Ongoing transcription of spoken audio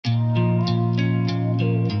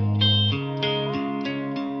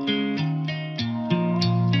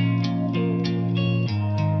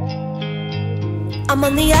I'm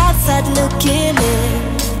on the outside looking in,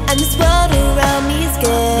 and this world around me is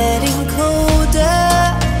getting colder.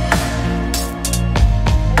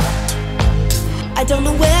 I don't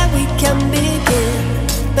know where we can begin,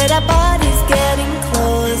 but our bodies getting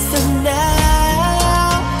closer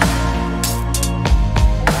now.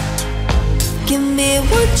 Give me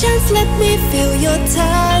one chance, let me feel your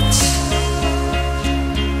touch.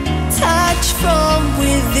 Touch from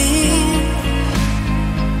within.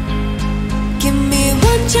 Give me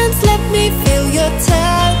one chance, let me feel your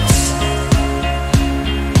touch.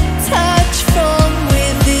 Touch from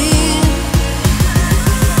within.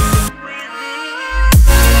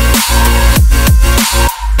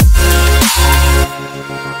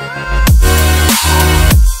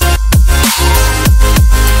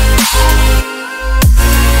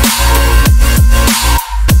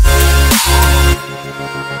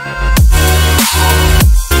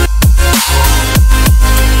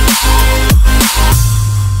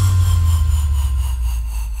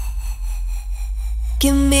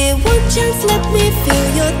 Give me one chance, let me feel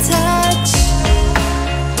your touch.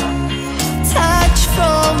 Touch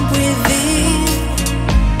from within.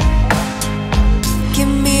 Give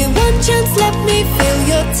me one chance, let me feel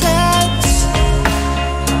your touch.